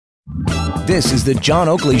This is the John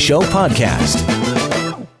Oakley Show podcast.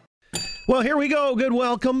 Well, here we go. Good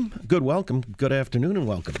welcome, good afternoon, and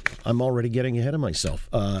welcome. I'm already getting ahead of myself,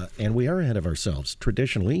 and we are ahead of ourselves.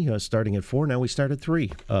 Traditionally, starting at 4, now we start at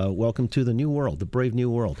 3. Welcome to the new world, the brave new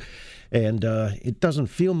world. And it doesn't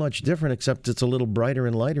feel much different, except it's a little brighter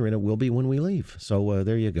and lighter, and it will be when we leave. So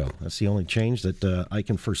there you go. That's the only change that I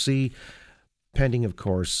can foresee, pending, of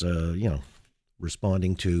course,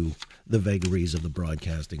 responding to the vagaries of the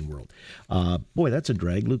broadcasting world. Boy, that's a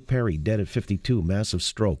drag. Luke Perry, dead at 52, massive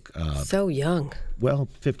stroke. So young. Well,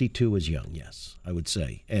 52 is young, yes, I would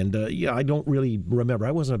say. And, I don't really remember.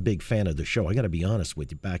 I wasn't a big fan of the show. I got to be honest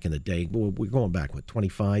with you. Back in the day, we're going back,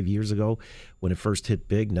 25 years ago when it first hit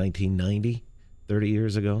big, 1990? 30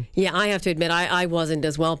 years ago? Yeah, I have to admit, I wasn't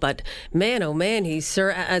as well. But man, oh man, he sure,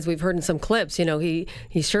 as we've heard in some clips, he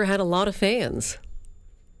sure had a lot of fans.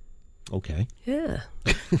 Okay. Yeah.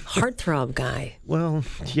 Heartthrob guy. Well,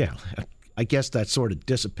 yeah. I guess that sort of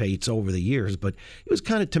dissipates over the years, but it was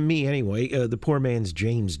kind of, to me anyway, the poor man's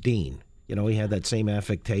James Dean. He had that same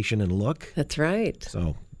affectation and look. That's right.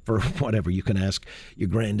 So, for whatever, you can ask your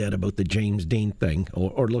granddad about the James Dean thing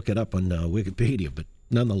or look it up on Wikipedia. But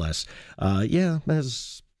nonetheless,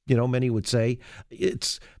 as many would say,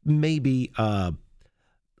 it's maybe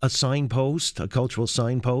a signpost, a cultural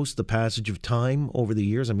signpost, the passage of time over the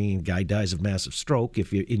years. I mean, guy dies of massive stroke.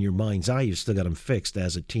 If you're in your mind's eye, you still got him fixed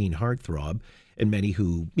as a teen heartthrob. And many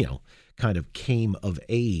who, kind of came of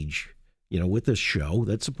age, with this show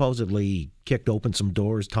that supposedly kicked open some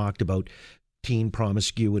doors, talked about teen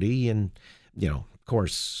promiscuity. And, of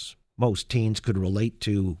course, most teens could relate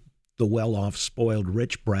to the well-off, spoiled,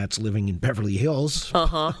 rich brats living in Beverly Hills.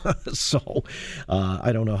 Uh-huh. So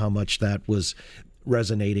I don't know how much that was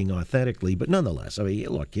resonating authentically, but nonetheless, I mean,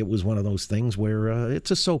 look, it was one of those things where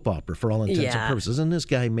it's a soap opera for all intents and purposes, and this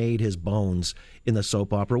guy made his bones in the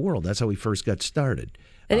soap opera world. That's how he first got started.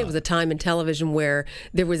 And it was a time in television where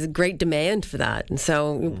there was a great demand for that, and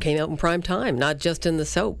so it came out in prime time, not just in the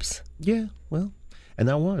soaps. Yeah, well, and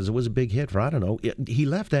it was a big hit for, I don't know, he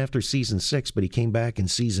left after season 6, but he came back in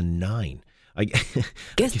season 9.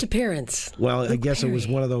 Guest appearance. Well, Luke I guess Perry. It was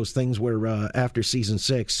one of those things where after season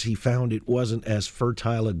 6, he found it wasn't as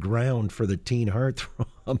fertile a ground for the teen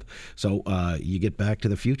heartthrob. So you get back to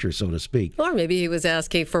the future, so to speak. Or maybe he was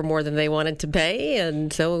asking for more than they wanted to pay,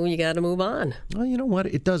 and so you got to move on. Well, you know what?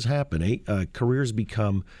 It does happen, eh? Careers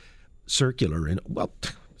become circular. And, well,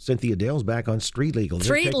 Cynthia Dale's back on Street Legal.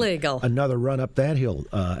 Street Legal. Another run up that hill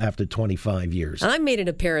after 25 years. I made an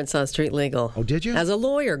appearance on Street Legal. Oh, did you? As a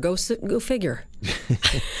lawyer. Go figure.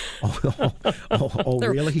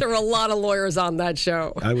 Really? There were a lot of lawyers on that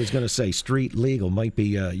show. I was going to say Street Legal might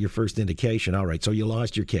be your first indication. All right, so you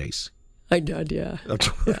lost your case. I did, yeah.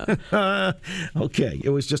 Okay, it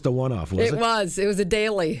was just a one-off, was it? It was a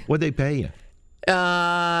daily. What'd they pay you?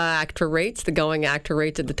 Actor rates, the going actor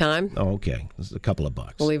rates at the time. Oh, okay. This is a couple of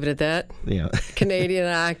bucks. We'll leave it at that. Yeah. Canadian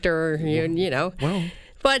actor, you know. Well.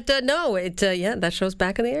 But no, that show's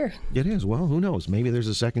back in the air. It is. Well, who knows? Maybe there's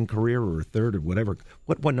a second career or a third or whatever.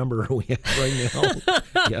 What number are we at right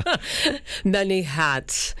now? Yeah. Many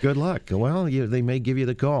hats. Good luck. Well, they may give you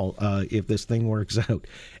the call if this thing works out.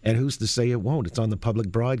 And who's to say it won't? It's on the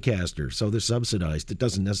public broadcaster, so they're subsidized. It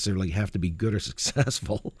doesn't necessarily have to be good or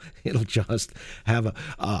successful. It'll just have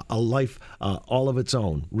a life all of its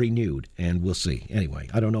own, renewed, and we'll see. Anyway,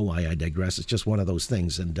 I don't know why I digress. It's just one of those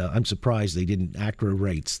things, and I'm surprised they didn't actor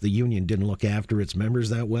rates. The union didn't look after its members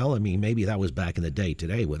that well. I mean, maybe that was back in the day.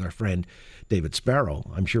 Today, with our friend David Sparrow,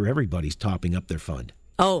 I'm sure everybody's topping up their fund.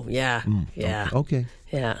 Oh, yeah. Yeah. Okay.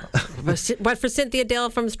 Yeah. But for Cynthia Dale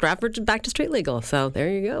from Stratford, back to Street Legal. So there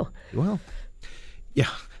you go. Well, yeah,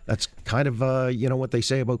 that's kind of, what they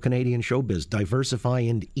say about Canadian showbiz. Diversify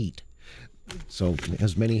and eat. So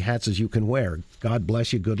as many hats as you can wear. God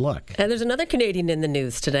bless you. Good luck. And there's another Canadian in the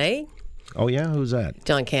news today. Oh, yeah? Who's that?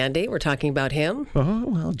 John Candy. We're talking about him.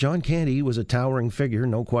 Well, John Candy was a towering figure,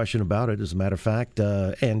 no question about it, as a matter of fact.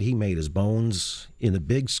 And he made his bones in the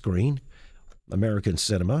big screen, American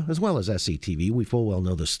cinema, as well as SCTV. We full well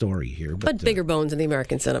know the story here. But bigger bones in the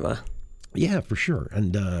American cinema. Yeah, for sure.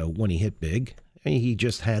 And when he hit big, he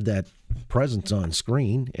just had that presence on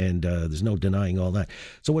screen, and there's no denying all that.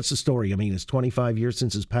 So what's the story? I mean, it's 25 years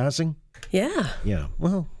since his passing? Yeah. Yeah,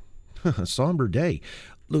 well, a somber day.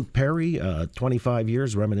 Luke Perry, 25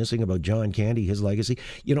 years, reminiscing about John Candy, his legacy.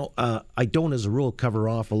 I don't, as a rule, cover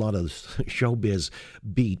off a lot of showbiz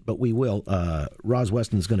beat, but we will. Roz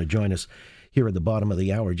Weston's going to join us here at the bottom of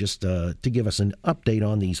the hour just to give us an update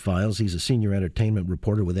on these files. He's a senior entertainment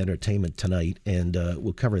reporter with Entertainment Tonight, and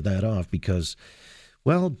we'll cover that off because,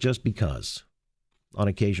 well, just because. On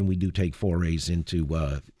occasion, we do take forays into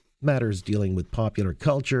matters dealing with popular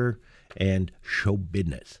culture and show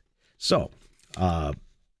business. So,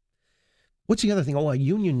 what's the other thing? Oh, a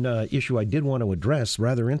union issue I did want to address,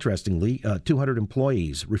 rather interestingly. 200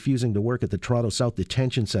 employees refusing to work at the Toronto South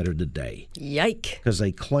Detention Centre today. Yike. Because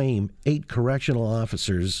they claim 8 correctional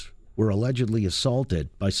officers were allegedly assaulted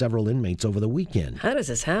by several inmates over the weekend. How does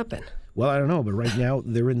this happen? Well, I don't know, but right now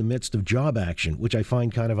they're in the midst of job action, which I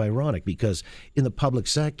find kind of ironic because in the public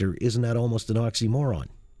sector, isn't that almost an oxymoron?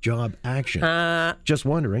 Job action. Just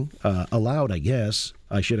wondering. Aloud, I guess.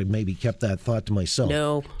 I should have maybe kept that thought to myself.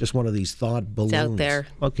 No. Just one of these thought balloons. It's out there.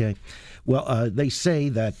 Okay. Well, they say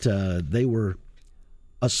that they were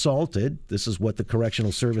assaulted. This is what the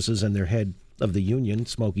correctional services and their head of the union,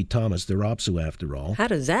 Smokey Thomas, they're OPSU after all. How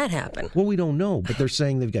does that happen? Well, we don't know, but they're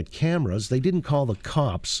saying they've got cameras. They didn't call the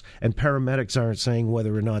cops, and paramedics aren't saying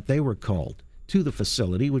whether or not they were called to the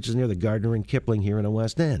facility, which is near the Gardner and Kipling here in the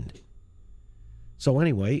West End. So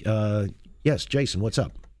anyway, yes, Jason, what's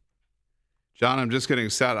up? John, I'm just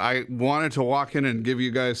getting sad. I wanted to walk in and give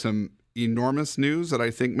you guys some enormous news that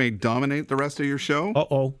I think may dominate the rest of your show.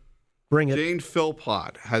 Uh-oh. Bring it. Jane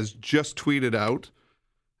Philpott has just tweeted out,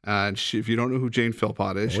 if you don't know who Jane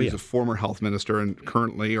Philpott is, she's a former health minister and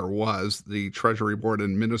currently, or was, the Treasury Board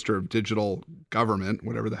and Minister of Digital Government,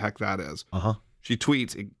 whatever the heck that is. Uh-huh. She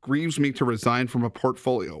tweets, "It grieves me to resign from a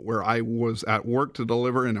portfolio where I was at work to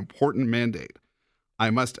deliver an important mandate. I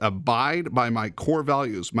must abide by my core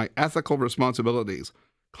values, my ethical responsibilities,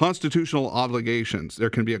 constitutional obligations. There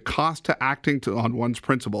can be a cost to acting on one's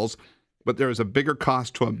principles, but there is a bigger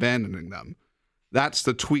cost to abandoning them." That's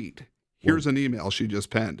the tweet. Here's an email she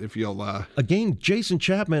just penned, if you'll... Again, Jason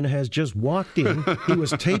Chapman has just walked in. He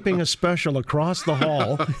was taping a special across the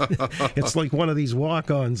hall. It's like one of these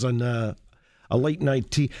walk-ons on a late-night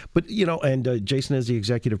tea. But, you know, and Jason is the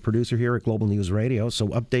executive producer here at Global News Radio, so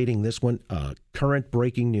updating this one, current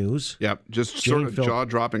breaking news. Yep, just sort of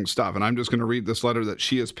jaw-dropping stuff. And I'm just going to read this letter that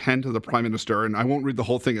she has penned to the Prime Minister, and I won't read the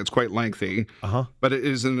whole thing. It's quite lengthy. But it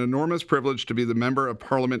is an enormous privilege to be the Member of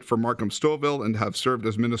Parliament for Markham-Stouffville and have served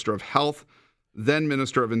as Minister of Health, then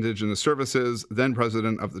Minister of Indigenous Services, then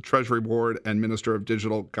President of the Treasury Board, and Minister of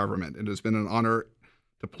Digital Government. It has been an honor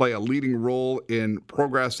to play a leading role in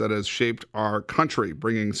progress that has shaped our country,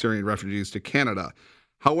 bringing Syrian refugees to Canada.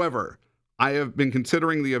 However, I have been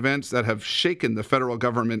considering the events that have shaken the federal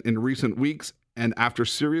government in recent weeks, and after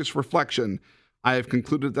serious reflection, I have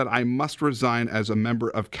concluded that I must resign as a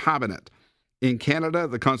member of Cabinet. In Canada,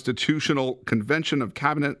 the Constitutional Convention of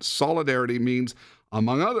Cabinet Solidarity means,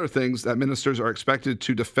 among other things, that ministers are expected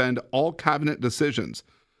to defend all Cabinet decisions.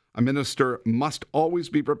 A minister must always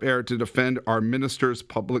be prepared to defend our ministers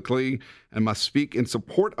publicly and must speak in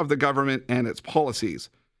support of the government and its policies.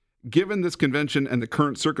 Given this convention and the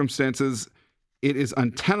current circumstances, it is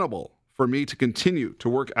untenable for me to continue to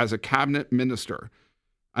work as a cabinet minister.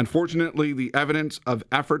 Unfortunately, the evidence of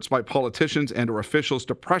efforts by politicians and or officials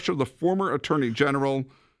to pressure the former Attorney General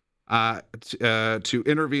to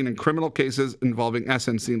intervene in criminal cases involving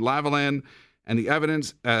SNC-Lavalin and the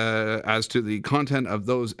evidence as to the content of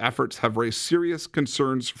those efforts have raised serious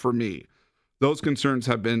concerns for me. Those concerns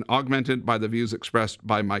have been augmented by the views expressed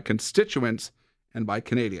by my constituents and by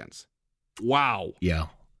Canadians. Wow. Yeah.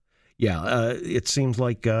 It seems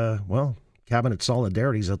like, cabinet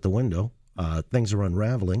solidarity's out the window. Things are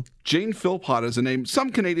unraveling. Jane Philpott is a name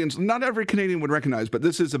some Canadians, not every Canadian would recognize, but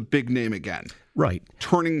this is a big name again. Right.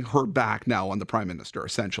 Turning her back now on the Prime Minister,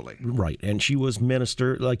 essentially. Right. And she was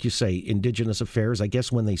Minister, like you say, Indigenous Affairs. I guess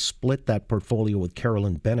when they split that portfolio with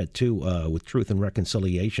Carolyn Bennett, too, with Truth and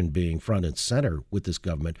Reconciliation being front and center with this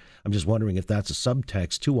government, I'm just wondering if that's a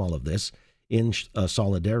subtext to all of this in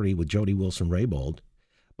solidarity with Jody Wilson-Raybould.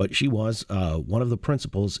 But she was one of the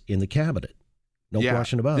principals in the cabinet. No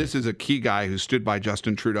question about it. This is a key guy who stood by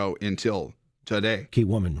Justin Trudeau until today. Key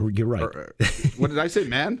woman. You're right. What did I say,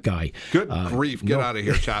 man? Guy. Good grief. Get out of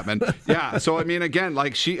here, Chapman. Yeah. So, I mean, again,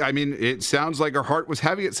 it sounds like her heart was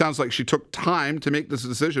heavy. It sounds like she took time to make this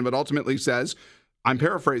decision, but ultimately says, I'm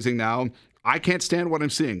paraphrasing now, I can't stand what I'm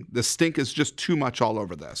seeing. The stink is just too much all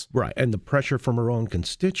over this. Right. And the pressure from her own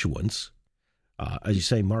constituents, as you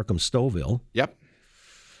say, Markham-Stouffville. Yep.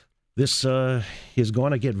 This is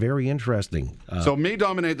going to get very interesting. So may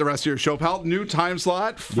dominate the rest of your show, pal. New time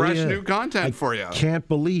slot, fresh new content for you. Can't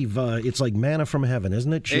believe it's like manna from heaven,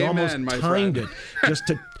 isn't it? She almost timed it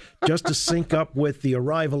just to sync up with the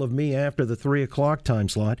arrival of me after the 3 o'clock time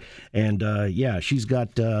slot. And she's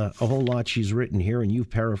got a whole lot she's written here, and you've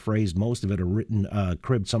paraphrased most of it or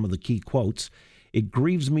cribbed some of the key quotes. It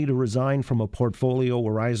grieves me to resign from a portfolio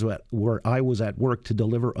where I was at work to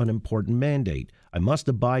deliver an important mandate. I must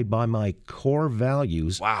abide by my core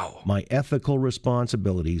values, my ethical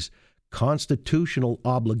responsibilities, constitutional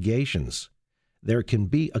obligations. There can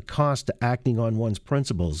be a cost to acting on one's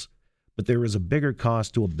principles, but there is a bigger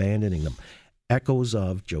cost to abandoning them. Echoes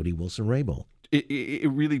of Jody Wilson-Raybould.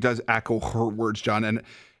 It really does echo her words, John. And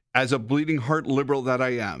as a bleeding heart liberal that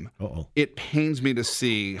I am, it pains me to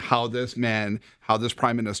see how this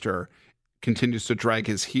Prime Minister continues to drag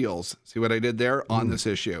his heels. See what I did there on this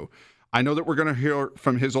issue? I know that we're going to hear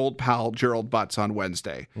from his old pal, Gerald Butts, on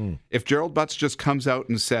Wednesday. If Gerald Butts just comes out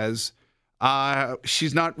and says,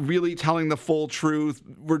 she's not really telling the full truth,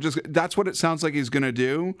 that's what it sounds like he's going to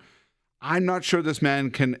do, I'm not sure this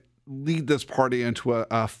man can lead this party into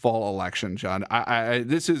a fall election, John.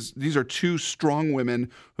 These are two strong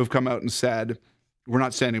women who've come out and said, we're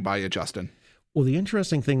not standing by you, Justin. Well, the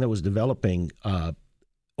interesting thing that was developing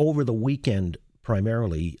over the weekend,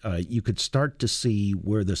 primarily, you could start to see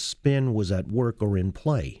where the spin was at work or in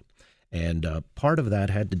play. And part of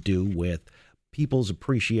that had to do with people's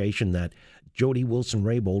appreciation that Jody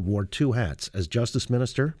Wilson-Raybould wore two hats, as Justice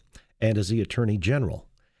Minister and as the Attorney General.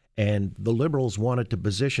 And the Liberals wanted to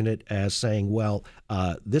position it as saying, well,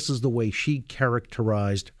 this is the way she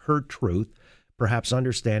characterized her truth, perhaps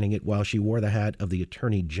understanding it while she wore the hat of the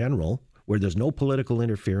Attorney General, where there's no political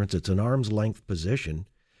interference. It's an arm's length position.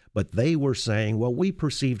 But they were saying, well, we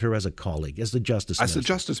perceived her as a colleague, as the Justice Minister. As the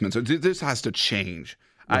Justice Minister. This has to change.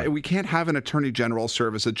 Right. We can't have an Attorney General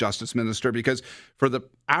serve as a Justice Minister, because for the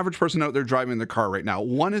average person out there driving the car right now,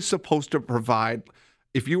 one is supposed to provide,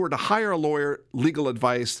 if you were to hire a lawyer, legal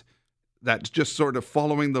advice that's just sort of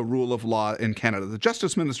following the rule of law in Canada. The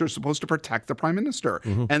Justice Minister is supposed to protect the Prime Minister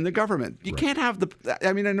and the government. You can't have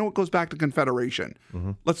I know it goes back to Confederation.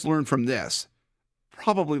 Let's learn from this.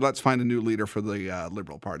 Probably let's find a new leader for the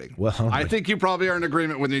Liberal Party. Well, I think you probably are in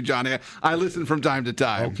agreement with me, Johnny. I listen from time to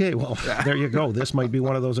time. Okay, well, there you go. This might be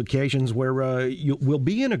one of those occasions where we'll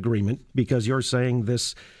be in agreement, because you're saying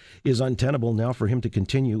this is untenable now for him to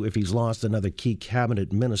continue if he's lost another key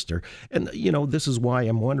cabinet minister. And, this is why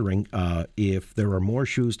I'm wondering if there are more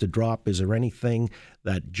shoes to drop. Is there anything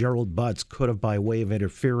that Gerald Butts could have, by way of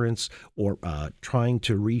interference or trying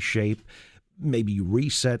to reshape, maybe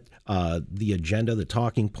reset the agenda, the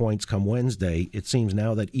talking points come Wednesday? It seems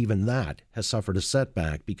now that even that has suffered a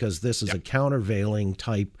setback, because this is a countervailing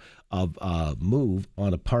type of move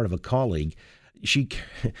on a part of a colleague. She,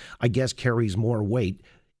 I guess, carries more weight,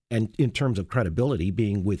 and in terms of credibility,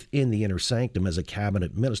 being within the inner sanctum as a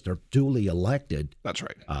cabinet minister, duly elected. That's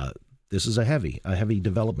right. This is a heavy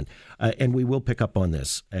development, and we will pick up on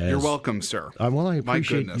this. You're welcome, sir. Well, I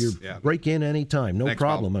appreciate your break in any time. No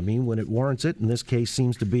problem. Bob. I mean, when it warrants it, and this case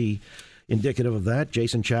seems to be indicative of that.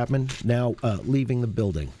 Jason Chapman now leaving the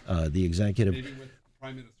building. The executive. Maybe with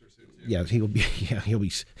Prime Minister soon too.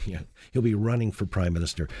 Yeah, he'll be running for Prime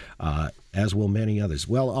Minister, as will many others.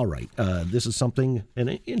 Well, all right. This is an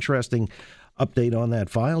interesting update on that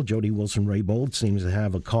file. Jody Wilson-Raybould seems to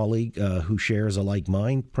have a colleague who shares a like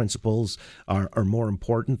mind. Principles are more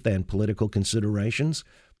important than political considerations,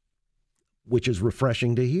 which is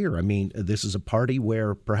refreshing to hear. I mean, this is a party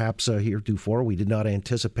where perhaps heretofore we did not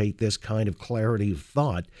anticipate this kind of clarity of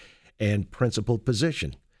thought and principled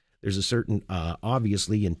position. There's a certain,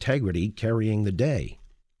 obviously, integrity carrying the day.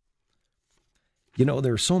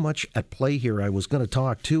 There's so much at play here. I was going to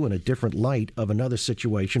talk, too, in a different light, of another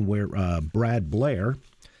situation where Brad Blair,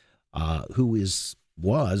 who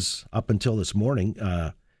was, up until this morning,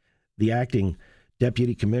 the acting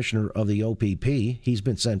deputy commissioner of the OPP, he's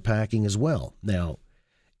been sent packing as well. Now,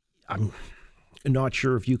 I'm not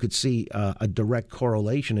sure if you could see a direct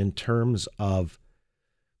correlation in terms of,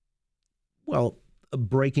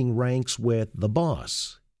 breaking ranks with the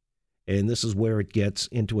boss. And this is where it gets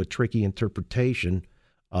into a tricky interpretation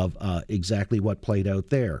of exactly what played out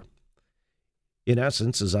there. In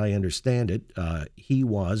essence, as I understand it, he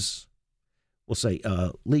was, we'll say,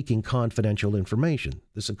 leaking confidential information.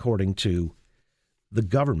 This according to the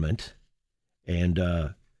government, and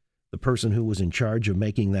the person who was in charge of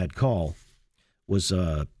making that call was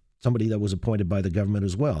somebody that was appointed by the government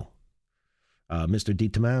as well, Mr.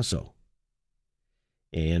 DiTomaso.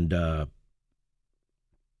 And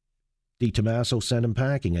DiTomaso sent him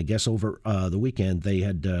packing. I guess over the weekend they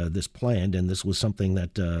had this planned, and this was something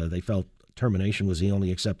that they felt termination was the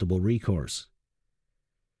only acceptable recourse.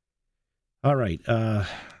 All right.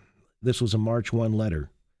 This was a March 1 letter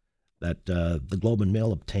that the Globe and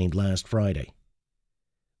Mail obtained last Friday.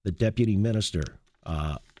 The deputy minister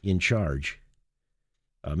in charge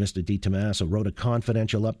Mr. DiTommaso, wrote a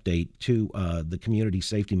confidential update to the Community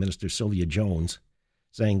Safety Minister, Sylvia Jones,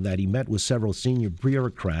 saying that he met with several senior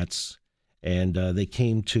bureaucrats and they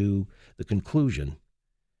came to the conclusion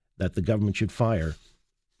that the government should fire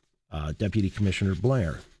Deputy Commissioner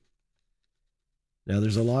Blair. Now,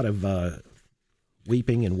 there's a lot of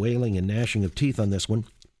weeping and wailing and gnashing of teeth on this one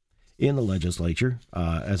in the legislature.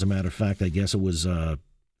 As a matter of fact, I guess it was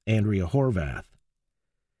Andrea Horwath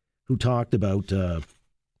who talked about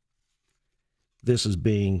this as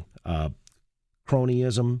being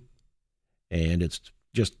cronyism, and it's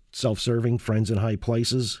just self-serving, friends in high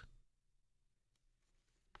places.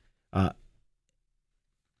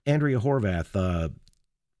 Andrea Horwath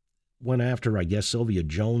went after, I guess, Sylvia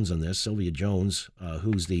Jones on this. Sylvia Jones,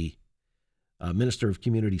 who's the Minister of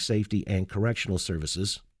Community Safety and Correctional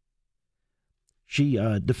Services. She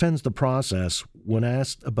defends the process when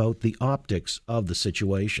asked about the optics of the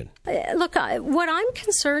situation. Look, what I'm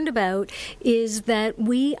concerned about is that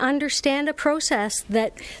we understand a process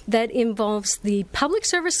that involves the Public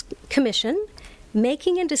Service Commission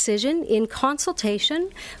making a decision in consultation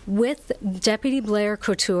with Deputy Blair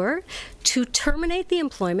Couture to terminate the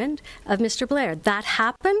employment of Mr. Blair. That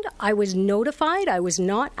happened. I was notified. I was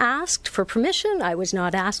not asked for permission. I was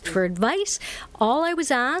not asked for advice. All I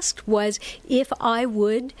was asked was if I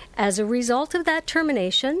would, as a result of that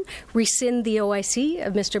termination, rescind the OIC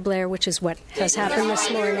of Mr. Blair, which is what has happened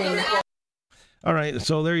this morning. All right,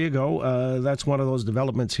 so there you go. That's one of those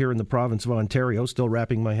developments here in the province of Ontario. Still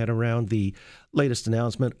wrapping my head around the latest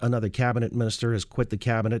announcement. Another cabinet minister has quit the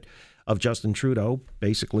cabinet of Justin Trudeau,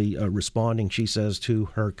 basically responding, she says, to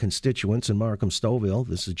her constituents in Markham-Stouffville.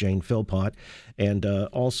 This is Jane Philpott, and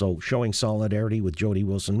also showing solidarity with Jody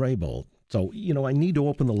Wilson-Raybould. So, I need to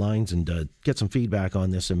open the lines and get some feedback on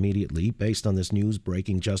this immediately based on this news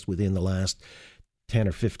breaking just within the last 10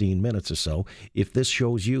 or 15 minutes or so. If this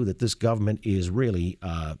shows you that this government is really,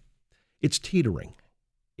 it's teetering.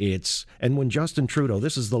 And when Justin Trudeau,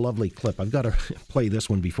 this is the lovely clip. I've got to play this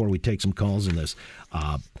one before we take some calls in this.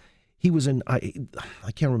 He was in, I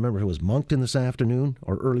can't remember if it was Moncton this afternoon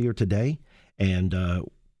or earlier today. And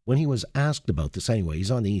when he was asked about this, anyway, he's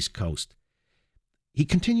on the East Coast. He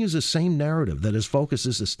continues the same narrative that his focus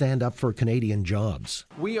is to stand up for Canadian jobs.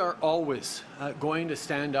 We are always going to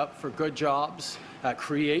stand up for good jobs,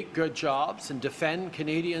 create good jobs, and defend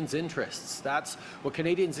Canadians' interests. That's what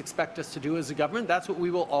Canadians expect us to do as a government. That's what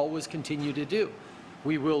we will always continue to do.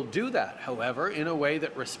 We will do that, however, in a way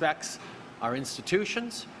that respects our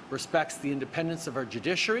institutions, respects the independence of our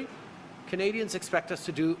judiciary. Canadians expect us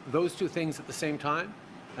to do those two things at the same time.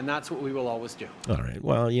 And that's what we will always do. All right.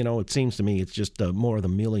 Well, it seems to me it's just more of the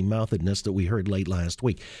mealy-mouthedness that we heard late last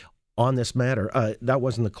week. On this matter, that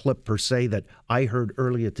wasn't the clip per se that I heard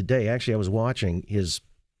earlier today. Actually, I was watching his,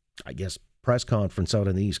 I guess, press conference out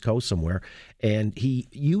on the East Coast somewhere, and he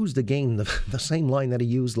used again the same line that he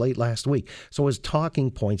used late last week. So his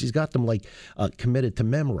talking points, he's got them committed to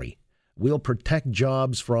memory. We'll protect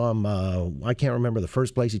jobs from, I can't remember the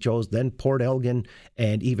first place he chose, then Port Elgin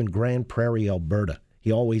and even Grand Prairie, Alberta.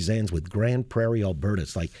 He always ends with Grand Prairie, Alberta.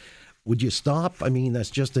 It's like, would you stop? I mean, that's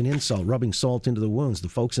just an insult, rubbing salt into the wounds. The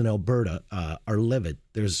folks in Alberta are livid.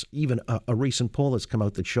 There's even a recent poll that's come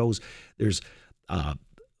out that shows there's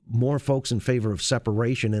more folks in favor of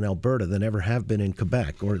separation in Alberta than ever have been in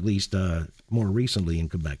Quebec, or at least more recently in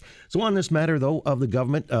Quebec. So on this matter, though, of the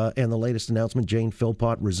government and the latest announcement, Jane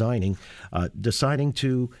Philpott resigning, deciding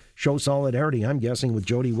to show solidarity, I'm guessing, with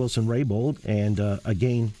Jody Wilson-Raybould, and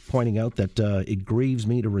again, pointing out that it grieves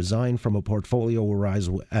me to resign from a portfolio where I was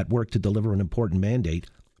at work to deliver an important mandate,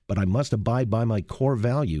 but I must abide by my core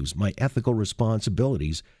values, my ethical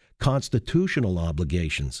responsibilities, constitutional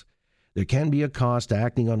obligations. There can be a cost to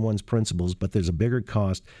acting on one's principles, but there's a bigger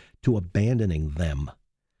cost to abandoning them.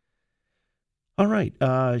 All right.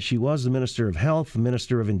 She was the Minister of Health,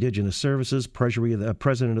 Minister of Indigenous Services,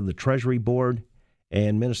 President of the Treasury Board,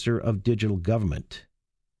 and Minister of Digital Government.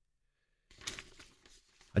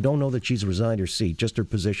 I don't know that she's resigned her seat, just her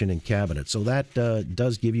position in cabinet. So that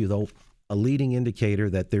does give you, though, a leading indicator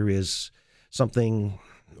that there is something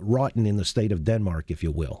rotten in the state of Denmark, if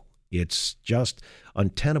you will. It's just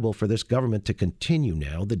untenable for this government to continue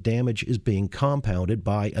now. The damage is being compounded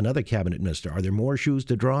by another cabinet minister. Are there more shoes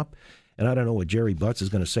to drop? And I don't know what Jerry Butts is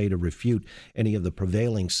going to say to refute any of the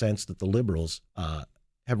prevailing sense that the Liberals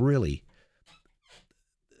have really...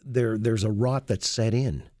 There's a rot that's set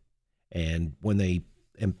in. And when they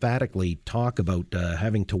emphatically talk about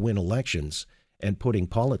having to win elections and putting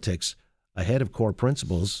politics ahead of core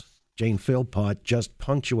principles... Jane Philpott just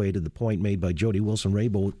punctuated the point made by Jody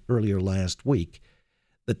Wilson-Raybould earlier last week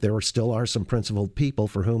that there still are some principled people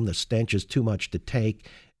for whom the stench is too much to take,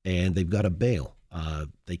 and they've got to bail.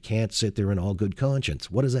 They can't sit there in all good conscience.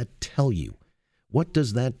 What does that tell you? What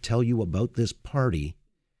does that tell you about this party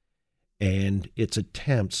and its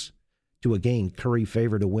attempts to, again, curry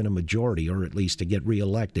favor to win a majority, or at least to get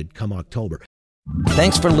reelected come October?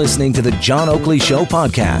 Thanks for listening to the John Oakley Show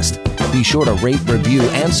podcast. Be sure to rate, review,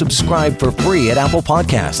 and subscribe for free at Apple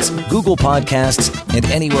Podcasts, Google Podcasts, and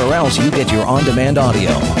anywhere else you get your on-demand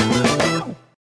audio.